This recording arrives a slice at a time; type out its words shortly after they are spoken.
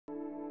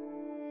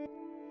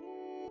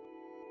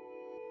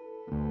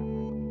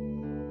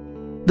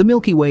The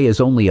Milky Way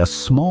is only a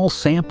small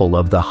sample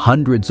of the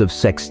hundreds of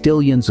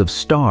sextillions of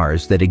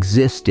stars that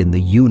exist in the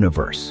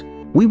universe.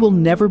 We will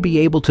never be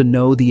able to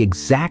know the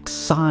exact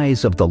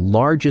size of the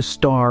largest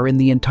star in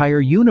the entire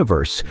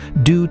universe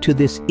due to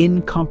this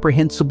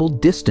incomprehensible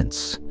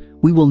distance.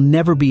 We will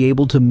never be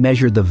able to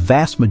measure the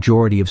vast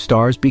majority of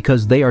stars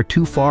because they are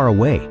too far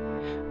away.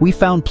 We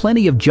found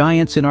plenty of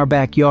giants in our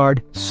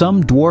backyard,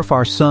 some dwarf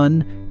our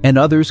sun, and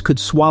others could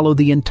swallow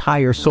the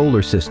entire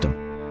solar system.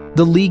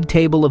 The league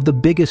table of the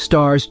biggest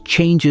stars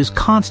changes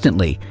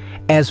constantly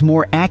as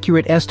more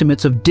accurate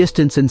estimates of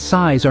distance and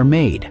size are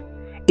made.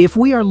 If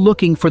we are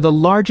looking for the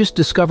largest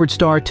discovered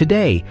star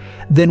today,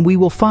 then we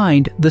will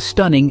find the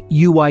stunning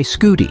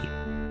Scuti.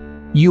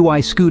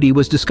 Scuti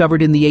was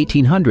discovered in the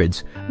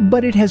 1800s,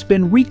 but it has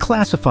been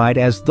reclassified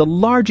as the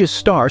largest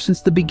star since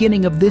the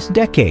beginning of this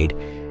decade.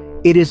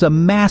 It is a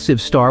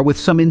massive star with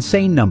some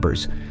insane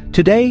numbers.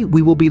 Today,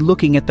 we will be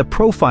looking at the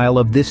profile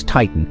of this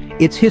titan,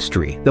 its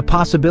history, the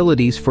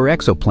possibilities for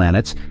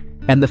exoplanets,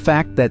 and the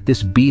fact that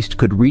this beast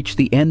could reach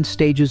the end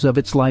stages of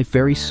its life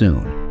very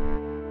soon.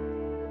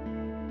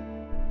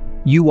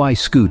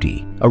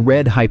 Scuti, a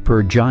red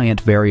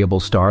hypergiant variable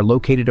star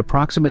located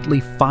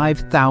approximately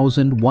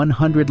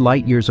 5,100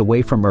 light-years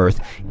away from Earth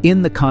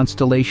in the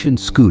constellation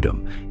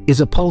Scutum, is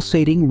a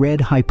pulsating red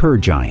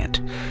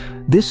hypergiant.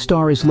 This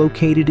star is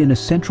located in a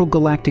central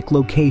galactic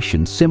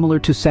location similar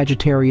to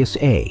Sagittarius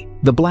A,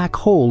 the black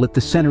hole at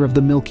the center of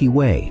the Milky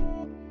Way.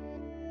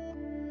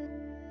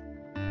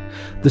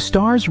 The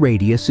star's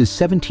radius is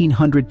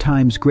 1,700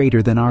 times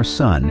greater than our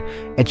Sun,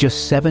 at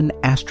just 7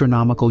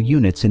 astronomical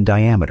units in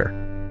diameter.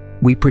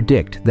 We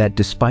predict that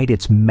despite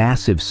its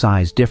massive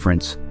size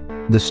difference,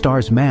 the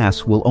star's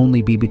mass will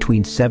only be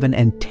between 7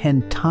 and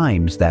 10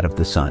 times that of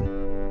the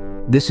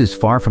Sun. This is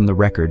far from the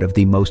record of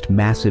the most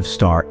massive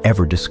star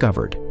ever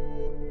discovered.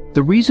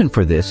 The reason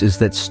for this is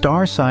that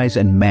star size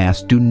and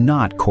mass do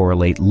not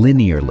correlate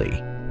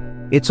linearly.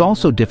 It's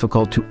also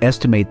difficult to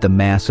estimate the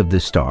mass of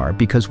this star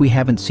because we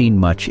haven't seen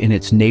much in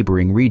its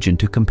neighboring region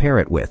to compare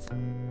it with.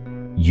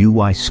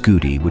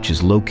 Scuti, which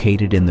is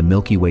located in the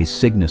Milky Way's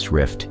Cygnus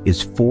Rift,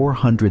 is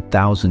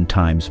 400,000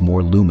 times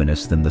more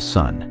luminous than the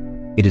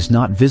Sun. It is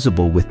not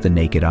visible with the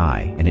naked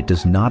eye, and it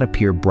does not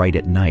appear bright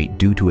at night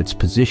due to its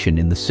position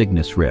in the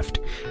Cygnus Rift,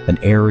 an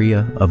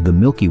area of the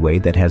Milky Way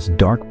that has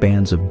dark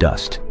bands of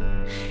dust.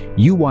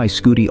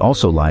 Scuti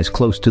also lies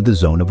close to the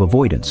zone of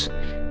avoidance.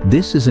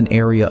 This is an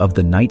area of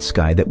the night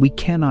sky that we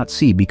cannot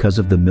see because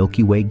of the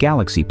Milky Way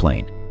galaxy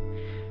plane.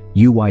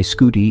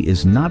 Scuti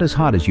is not as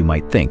hot as you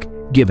might think,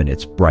 given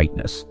its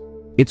brightness.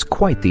 It's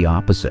quite the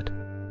opposite.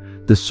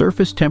 The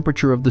surface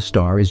temperature of the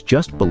star is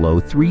just below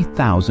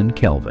 3,000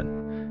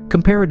 Kelvin.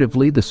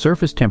 Comparatively, the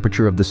surface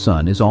temperature of the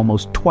Sun is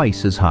almost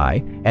twice as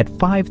high at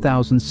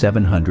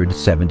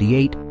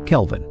 5,778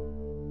 Kelvin.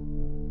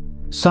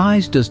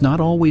 Size does not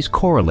always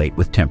correlate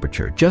with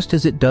temperature, just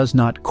as it does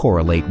not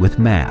correlate with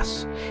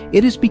mass.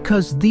 It is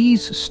because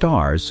these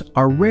stars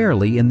are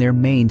rarely in their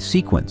main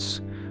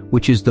sequence,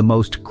 which is the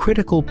most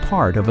critical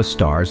part of a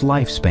star's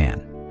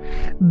lifespan.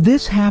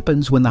 This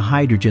happens when the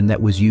hydrogen that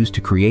was used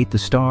to create the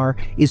star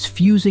is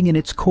fusing in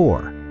its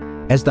core.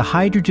 As the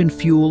hydrogen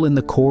fuel in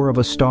the core of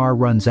a star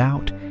runs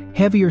out,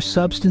 heavier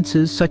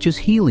substances such as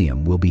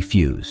helium will be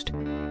fused.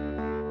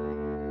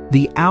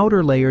 The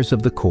outer layers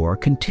of the core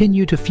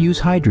continue to fuse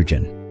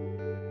hydrogen.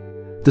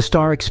 The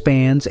star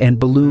expands and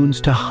balloons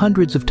to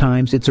hundreds of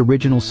times its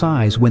original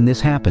size when this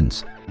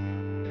happens.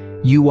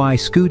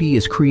 Scuti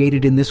is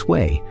created in this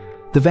way.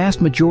 The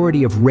vast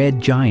majority of red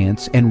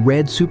giants and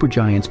red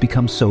supergiants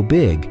become so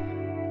big.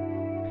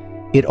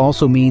 It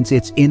also means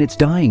it's in its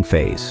dying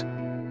phase.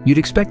 You'd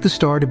expect the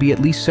star to be at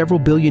least several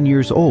billion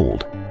years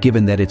old,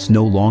 given that it's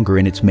no longer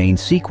in its main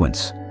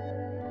sequence.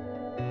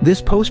 This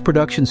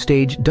post-production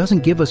stage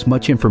doesn't give us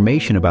much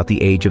information about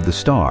the age of the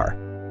star.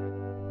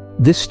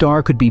 This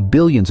star could be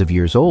billions of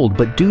years old,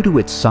 but due to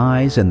its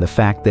size and the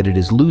fact that it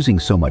is losing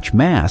so much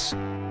mass,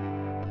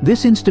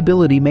 this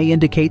instability may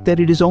indicate that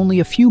it is only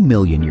a few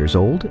million years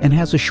old and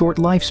has a short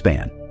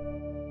lifespan.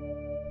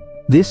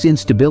 This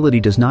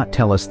instability does not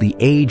tell us the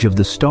age of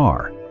the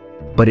star,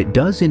 but it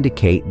does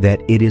indicate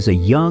that it is a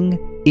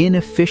young,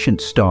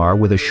 inefficient star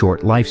with a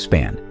short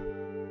lifespan.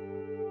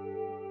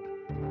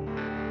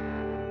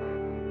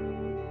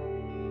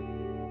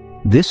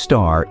 This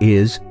star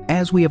is,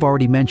 as we have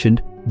already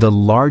mentioned, the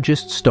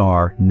largest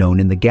star known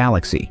in the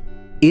galaxy.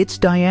 Its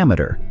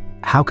diameter,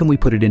 how can we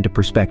put it into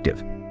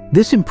perspective?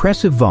 This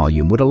impressive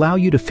volume would allow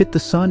you to fit the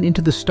Sun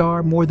into the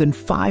star more than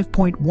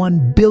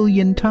 5.1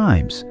 billion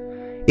times.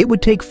 It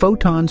would take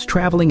photons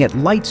traveling at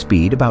light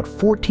speed about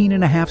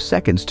 14.5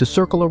 seconds to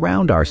circle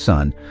around our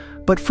Sun,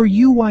 but for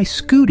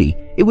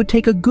Scuti, it would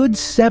take a good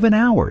 7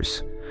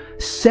 hours.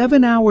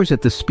 7 hours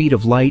at the speed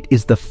of light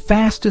is the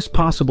fastest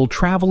possible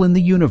travel in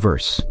the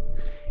universe.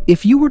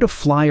 If you were to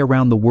fly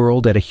around the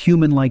world at a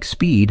human-like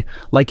speed,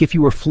 like if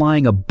you were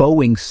flying a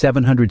Boeing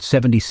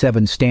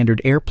 777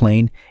 standard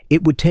airplane,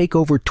 it would take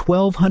over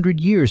 1,200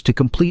 years to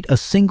complete a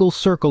single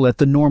circle at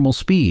the normal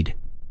speed.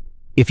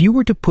 If you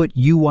were to put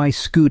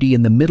Scuti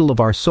in the middle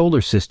of our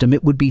solar system,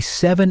 it would be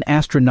 7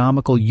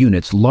 astronomical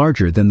units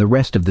larger than the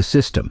rest of the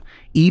system,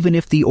 even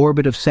if the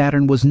orbit of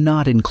Saturn was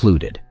not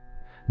included.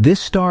 This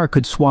star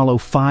could swallow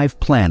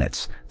 5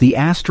 planets, the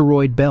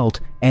asteroid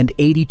belt, and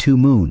 82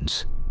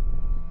 moons.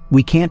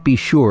 We can't be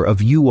sure of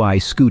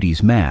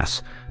Scuti's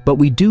mass, but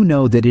we do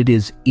know that it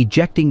is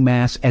ejecting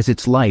mass as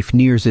its life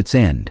nears its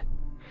end.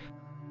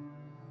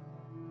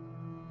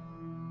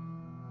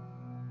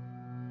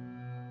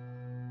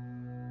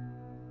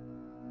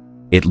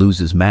 It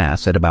loses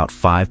mass at about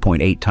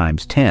 5.8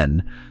 times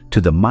 10 to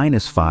the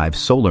 -5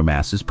 solar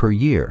masses per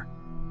year.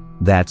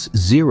 That's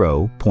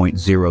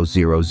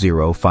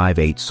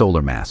 0.00058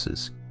 solar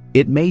masses.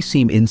 It may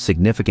seem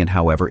insignificant,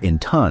 however, in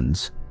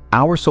tons.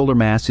 Our solar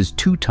mass is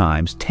 2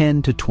 times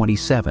 10 to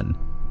 27.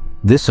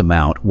 This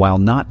amount, while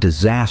not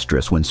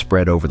disastrous when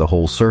spread over the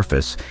whole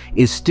surface,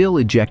 is still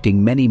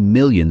ejecting many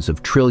millions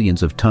of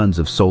trillions of tons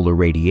of solar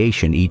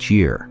radiation each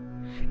year.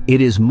 It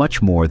is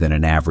much more than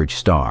an average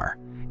star.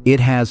 It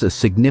has a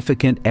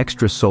significant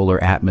extrasolar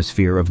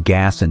atmosphere of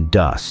gas and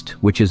dust,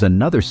 which is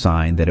another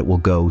sign that it will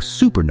go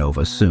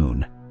supernova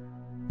soon.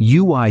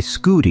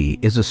 Scuti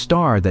is a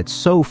star that's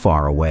so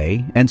far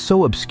away and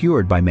so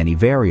obscured by many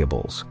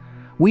variables.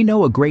 We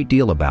know a great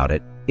deal about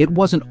it. It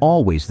wasn't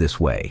always this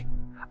way.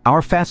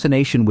 Our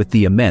fascination with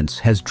the immense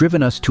has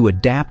driven us to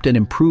adapt and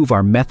improve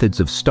our methods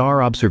of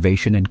star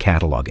observation and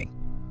cataloging.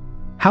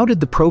 How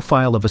did the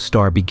profile of a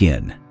star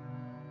begin?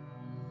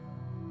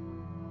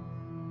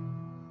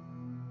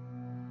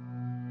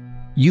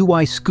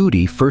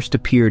 Scuti first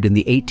appeared in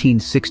the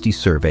 1860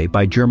 survey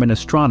by German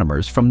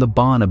astronomers from the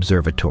Bonn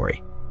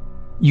Observatory.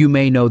 You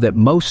may know that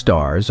most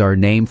stars are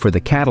named for the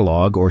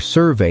catalog or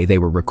survey they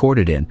were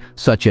recorded in,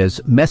 such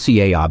as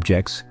Messier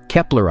objects,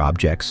 Kepler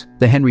objects,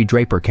 the Henry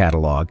Draper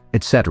catalog,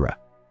 etc.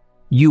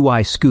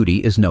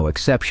 Scuti is no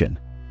exception.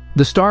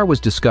 The star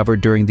was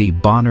discovered during the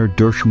Bonner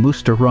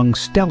Durchmusterung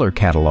stellar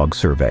catalog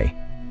survey.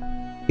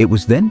 It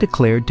was then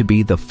declared to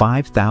be the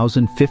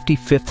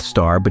 5055th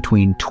star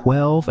between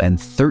 12 and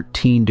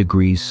 13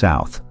 degrees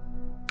south,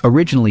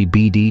 originally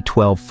BD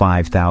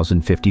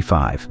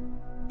 125055.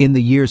 In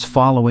the years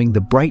following, the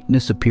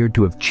brightness appeared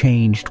to have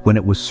changed when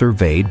it was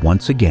surveyed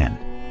once again.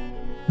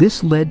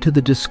 This led to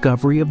the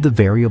discovery of the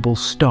variable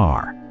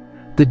star.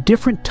 The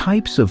different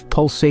types of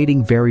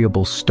pulsating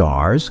variable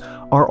stars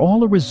are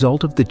all a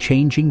result of the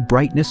changing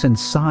brightness and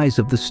size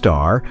of the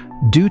star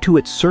due to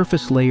its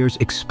surface layers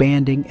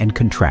expanding and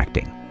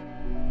contracting.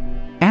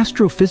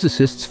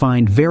 Astrophysicists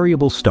find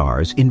variable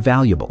stars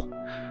invaluable.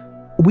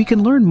 We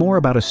can learn more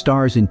about a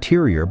star's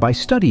interior by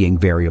studying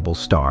variable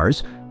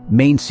stars.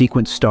 Main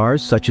sequence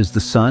stars, such as the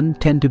Sun,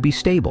 tend to be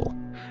stable.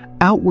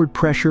 Outward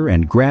pressure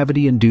and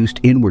gravity-induced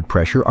inward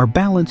pressure are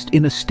balanced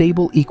in a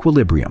stable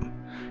equilibrium.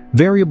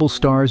 Variable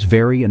stars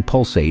vary and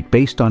pulsate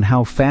based on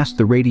how fast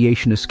the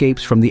radiation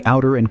escapes from the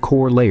outer and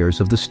core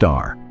layers of the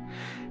star.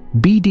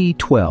 BD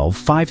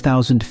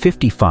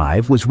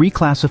 125055 was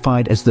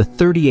reclassified as the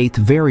 38th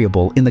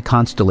variable in the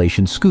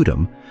constellation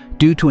Scutum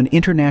due to an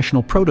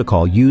international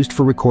protocol used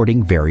for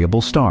recording variable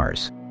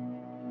stars.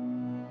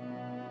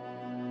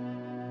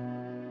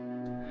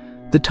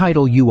 The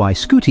title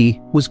Scuti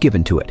was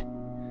given to it.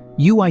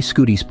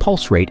 Scuti's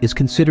pulse rate is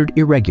considered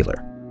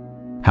irregular.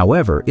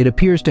 However, it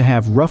appears to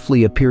have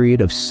roughly a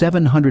period of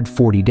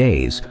 740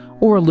 days,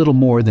 or a little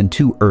more than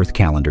 2 Earth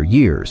calendar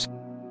years.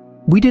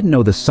 We didn't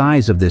know the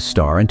size of this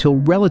star until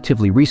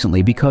relatively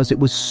recently because it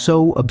was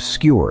so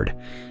obscured.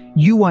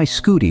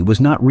 Scuti was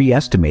not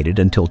re-estimated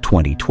until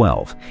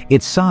 2012.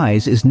 Its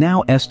size is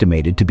now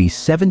estimated to be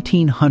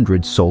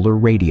 1,700 solar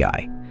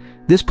radii.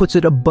 This puts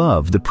it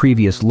above the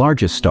previous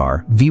largest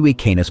star,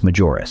 Canis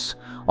Majoris,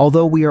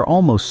 although we are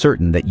almost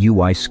certain that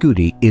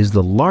Scuti is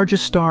the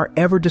largest star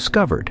ever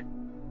discovered.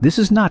 This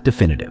is not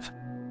definitive.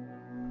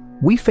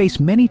 We face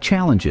many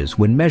challenges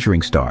when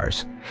measuring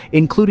stars,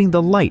 including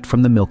the light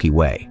from the Milky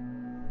Way.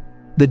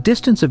 The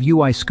distance of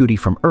Scuti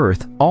from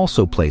Earth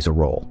also plays a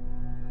role.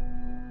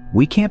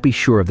 We can't be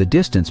sure of the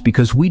distance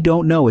because we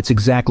don't know its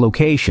exact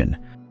location.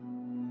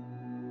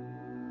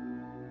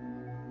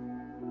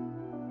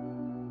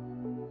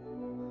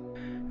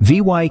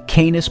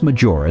 Canis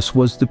Majoris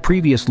was the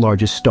previous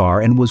largest star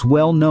and was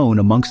well known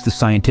amongst the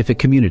scientific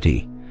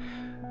community.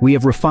 We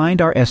have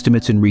refined our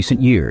estimates in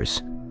recent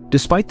years,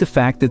 despite the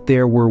fact that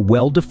there were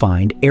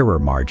well-defined error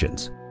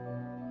margins.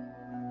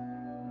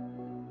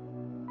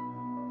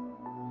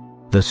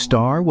 The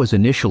star was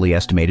initially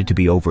estimated to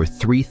be over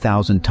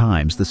 3,000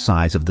 times the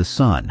size of the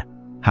Sun.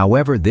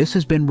 However, this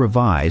has been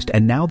revised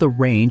and now the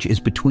range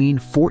is between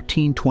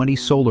 1420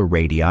 solar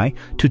radii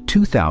to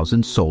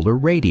 2,000 solar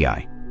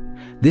radii.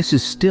 This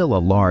is still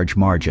a large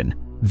margin.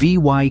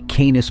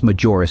 Canis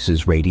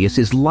Majoris's radius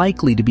is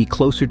likely to be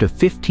closer to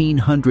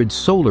 1,500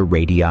 solar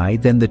radii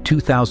than the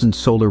 2,000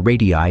 solar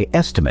radii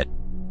estimate.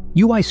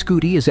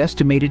 Scuti is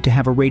estimated to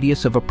have a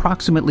radius of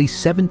approximately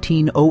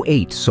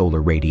 1,708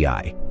 solar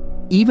radii.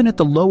 Even at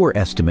the lower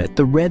estimate,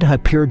 the red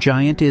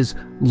Hypergiant is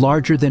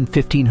larger than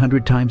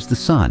 1,500 times the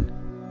Sun.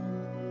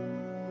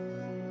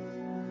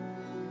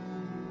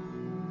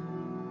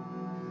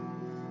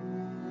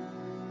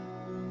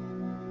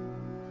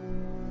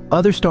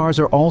 Other stars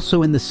are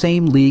also in the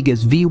same league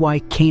as VY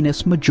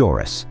Canis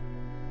Majoris,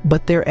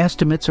 but their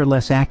estimates are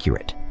less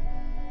accurate.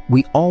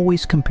 We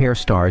always compare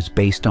stars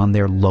based on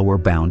their lower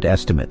bound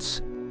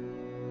estimates.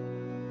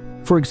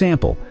 For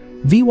example,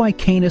 VY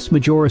Canis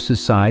Majoris'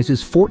 size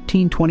is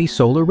 1420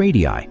 solar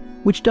radii,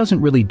 which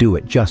doesn't really do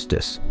it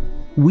justice.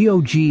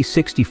 WIOG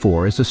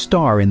 64 is a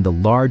star in the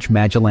Large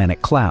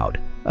Magellanic Cloud,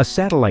 a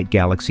satellite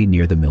galaxy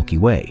near the Milky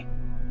Way.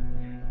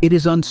 It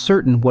is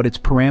uncertain what its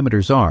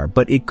parameters are,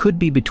 but it could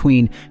be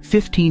between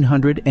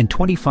 1,500 and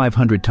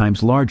 2,500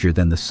 times larger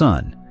than the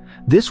Sun.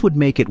 This would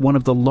make it one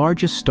of the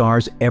largest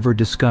stars ever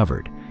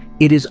discovered.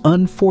 It is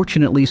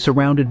unfortunately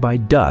surrounded by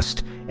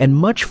dust and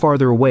much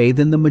farther away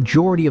than the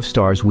majority of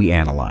stars we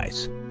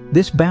analyze.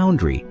 This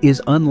boundary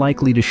is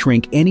unlikely to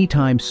shrink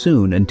anytime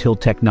soon until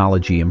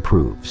technology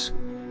improves.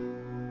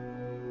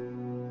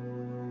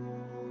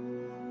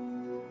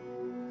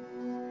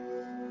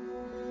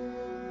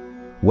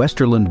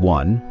 Westerland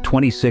 1,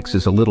 26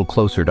 is a little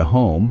closer to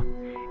home.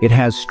 It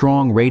has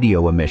strong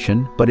radio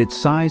emission, but its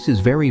size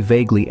is very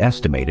vaguely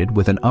estimated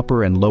with an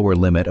upper and lower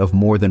limit of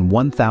more than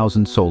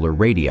 1,000 solar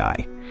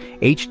radii.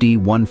 HD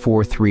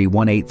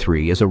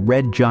 143183 is a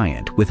red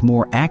giant with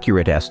more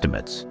accurate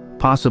estimates,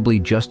 possibly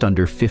just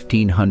under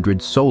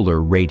 1,500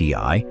 solar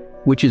radii,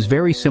 which is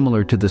very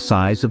similar to the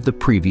size of the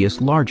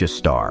previous largest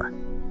star.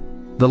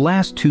 The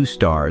last two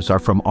stars are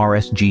from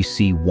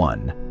RSGC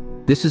 1.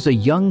 This is a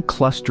young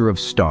cluster of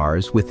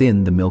stars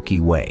within the Milky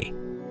Way.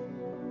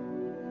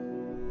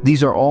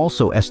 These are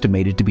also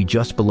estimated to be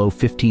just below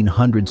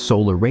 1,500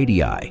 solar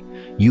radii.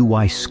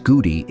 UY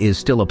Scuti is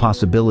still a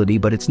possibility,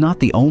 but it's not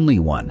the only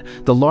one.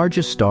 The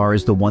largest star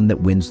is the one that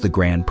wins the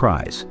grand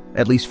prize,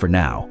 at least for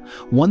now.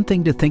 One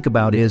thing to think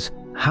about is,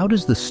 how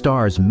does the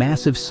star's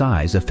massive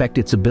size affect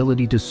its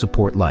ability to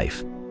support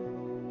life?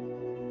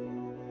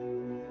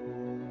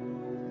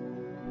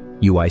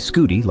 UY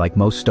Scuti, like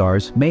most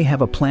stars, may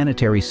have a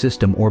planetary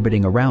system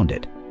orbiting around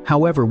it.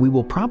 However, we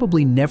will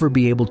probably never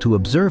be able to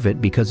observe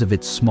it because of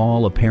its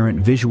small apparent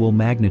visual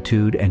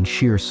magnitude and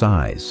sheer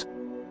size.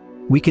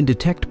 We can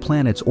detect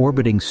planets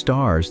orbiting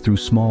stars through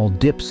small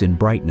dips in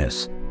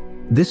brightness.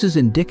 This is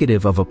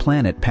indicative of a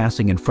planet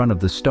passing in front of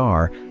the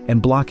star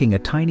and blocking a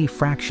tiny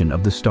fraction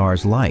of the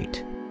star's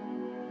light.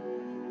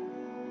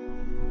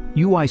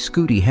 UY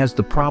Scuti has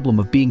the problem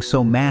of being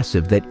so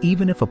massive that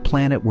even if a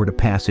planet were to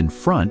pass in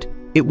front,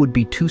 it would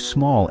be too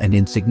small and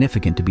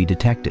insignificant to be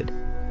detected.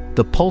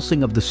 The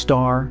pulsing of the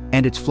star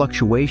and its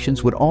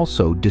fluctuations would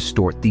also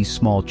distort these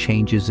small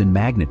changes in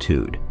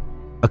magnitude.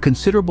 A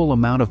considerable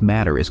amount of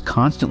matter is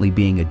constantly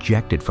being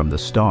ejected from the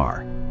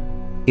star.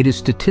 It is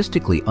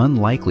statistically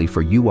unlikely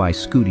for UY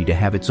Scuti to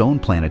have its own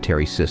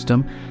planetary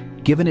system,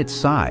 given its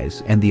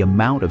size and the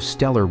amount of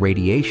stellar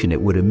radiation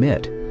it would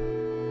emit.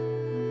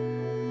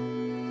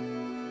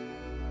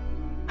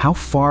 How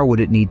far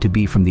would it need to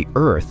be from the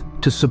Earth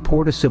to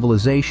support a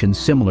civilization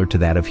similar to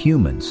that of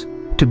humans?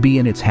 To be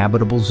in its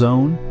habitable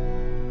zone?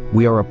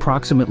 We are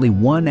approximately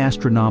 1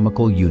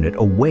 astronomical unit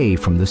away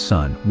from the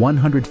Sun,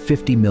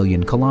 150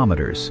 million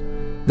kilometers.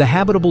 The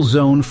habitable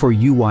zone for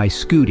UY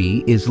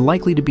Scuti is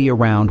likely to be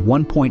around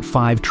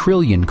 1.5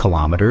 trillion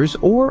kilometers,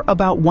 or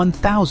about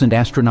 1,000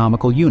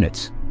 astronomical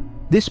units.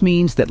 This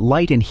means that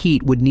light and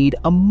heat would need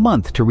a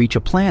month to reach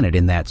a planet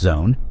in that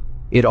zone.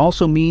 It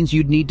also means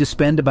you'd need to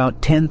spend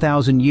about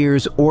 10,000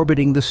 years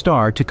orbiting the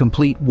star to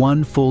complete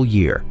 1 full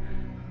year.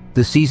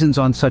 The seasons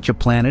on such a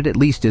planet, at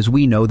least as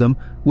we know them,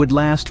 would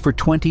last for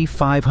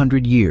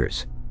 2,500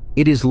 years.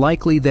 It is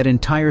likely that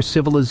entire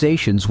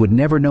civilizations would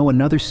never know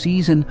another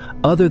season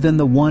other than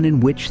the one in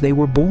which they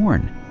were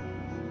born.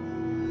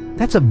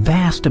 That's a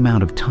vast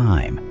amount of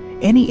time.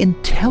 Any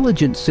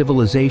intelligent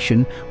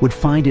civilization would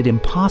find it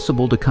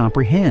impossible to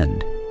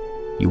comprehend.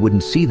 You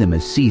wouldn't see them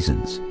as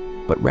seasons,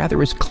 but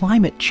rather as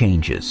climate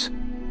changes.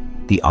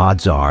 The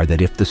odds are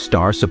that if the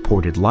star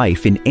supported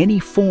life in any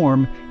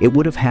form, it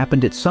would have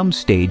happened at some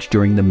stage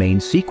during the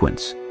main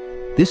sequence.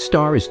 This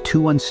star is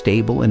too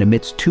unstable and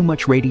emits too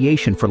much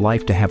radiation for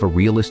life to have a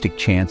realistic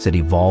chance at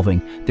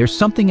evolving. There's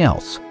something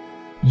else.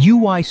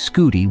 UY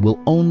Scuti will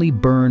only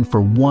burn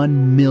for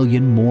 1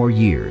 million more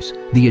years.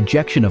 The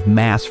ejection of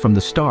mass from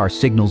the star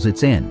signals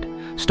its end.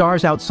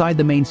 Stars outside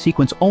the main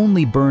sequence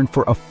only burn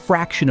for a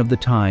fraction of the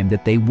time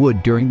that they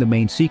would during the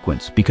main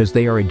sequence because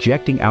they are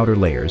ejecting outer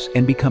layers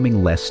and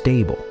becoming less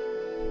stable.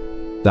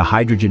 The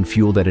hydrogen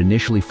fuel that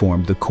initially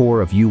formed the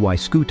core of UY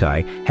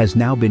Scuti has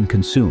now been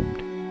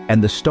consumed,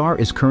 and the star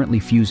is currently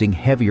fusing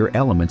heavier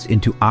elements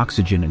into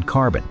oxygen and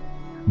carbon.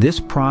 This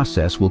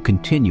process will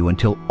continue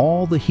until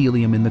all the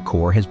helium in the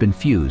core has been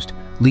fused,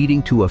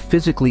 leading to a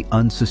physically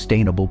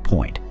unsustainable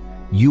point.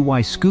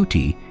 UY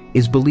Scuti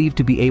is believed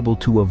to be able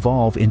to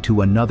evolve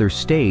into another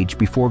stage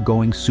before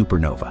going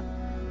supernova.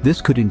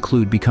 This could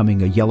include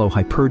becoming a yellow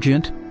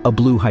hypergiant, a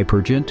blue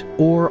hypergiant,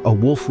 or a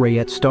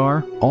Wolf-Rayet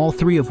star, all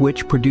three of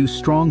which produce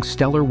strong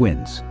stellar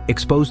winds,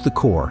 expose the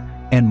core,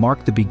 and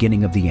mark the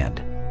beginning of the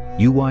end.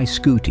 UY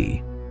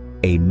Scuti,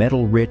 a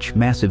metal-rich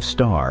massive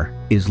star,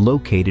 is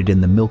located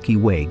in the Milky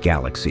Way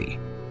galaxy,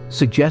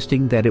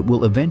 suggesting that it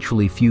will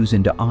eventually fuse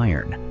into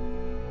iron.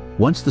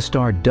 Once the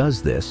star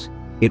does this,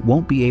 it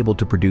won't be able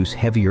to produce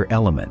heavier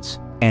elements,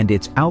 and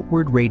its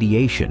outward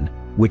radiation,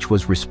 which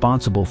was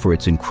responsible for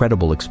its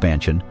incredible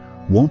expansion,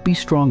 won't be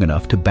strong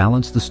enough to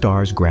balance the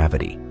star's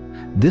gravity.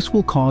 This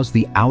will cause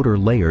the outer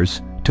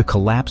layers to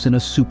collapse in a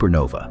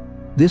supernova.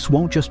 This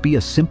won't just be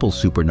a simple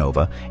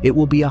supernova, it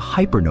will be a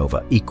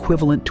hypernova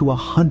equivalent to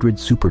 100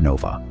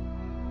 supernovae.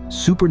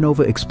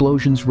 Supernova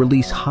explosions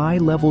release high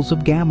levels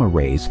of gamma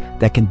rays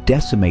that can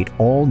decimate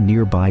all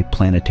nearby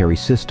planetary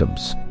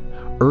systems.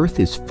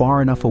 Earth is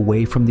far enough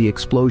away from the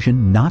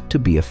explosion not to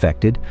be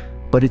affected,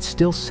 but it's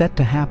still set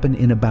to happen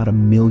in about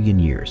 1 million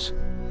years.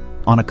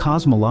 On a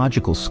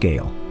cosmological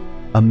scale,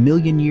 1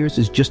 million years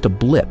is just a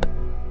blip.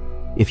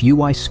 If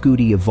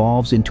Scuti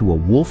evolves into a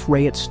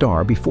Wolf-Rayet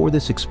star before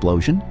this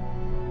explosion,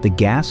 the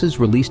gases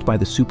released by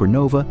the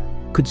supernova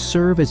could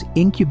serve as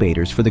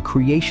incubators for the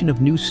creation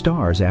of new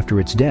stars after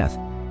its death,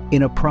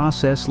 in a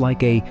process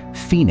like a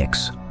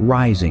phoenix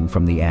rising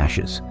from the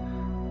ashes.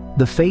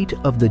 The fate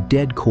of the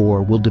dead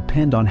core will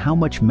depend on how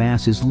much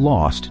mass is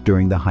lost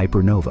during the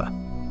hypernova.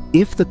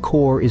 If the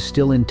core is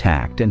still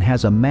intact and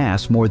has a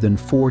mass more than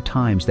 4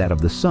 times that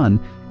of the Sun,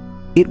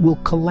 it will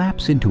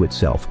collapse into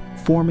itself,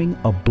 forming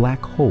a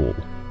black hole.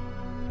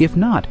 If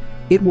not,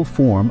 it will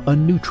form a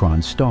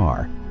neutron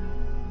star.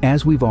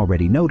 As we've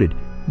already noted,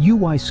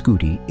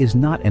 Scuti is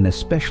not an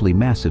especially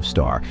massive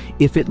star.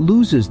 If it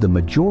loses the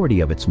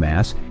majority of its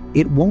mass,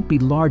 it won't be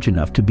large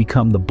enough to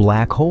become the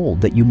black hole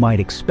that you might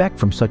expect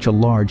from such a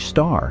large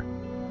star.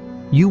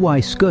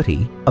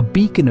 Scuti, a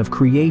beacon of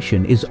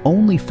creation, is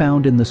only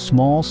found in the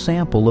small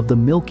sample of the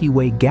Milky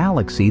Way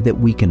galaxy that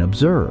we can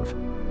observe.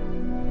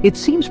 It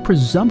seems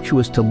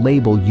presumptuous to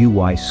label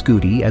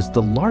Scuti as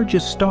the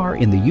largest star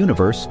in the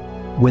universe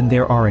when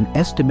there are an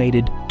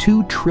estimated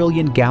 2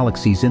 trillion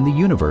galaxies in the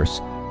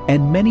universe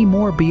and many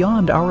more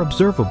beyond our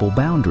observable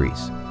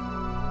boundaries.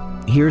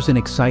 Here's an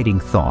exciting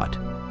thought.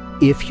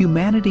 If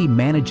humanity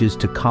manages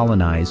to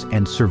colonize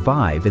and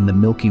survive in the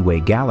Milky Way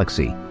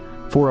galaxy,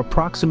 for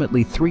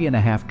approximately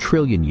 3.5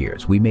 trillion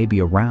years, we may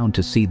be around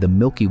to see the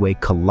Milky Way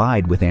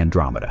collide with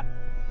Andromeda.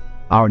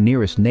 Our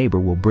nearest neighbor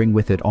will bring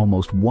with it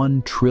almost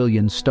 1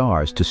 trillion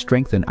stars to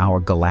strengthen our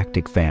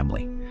galactic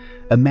family.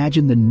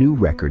 Imagine the new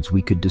records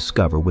we could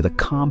discover with a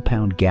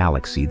compound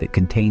galaxy that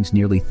contains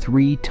nearly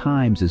 3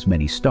 times as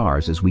many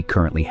stars as we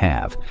currently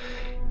have.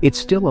 It's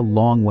still a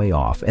long way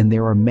off, and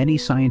there are many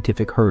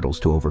scientific hurdles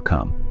to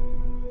overcome.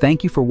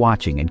 Thank you for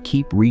watching, and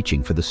keep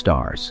reaching for the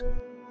stars.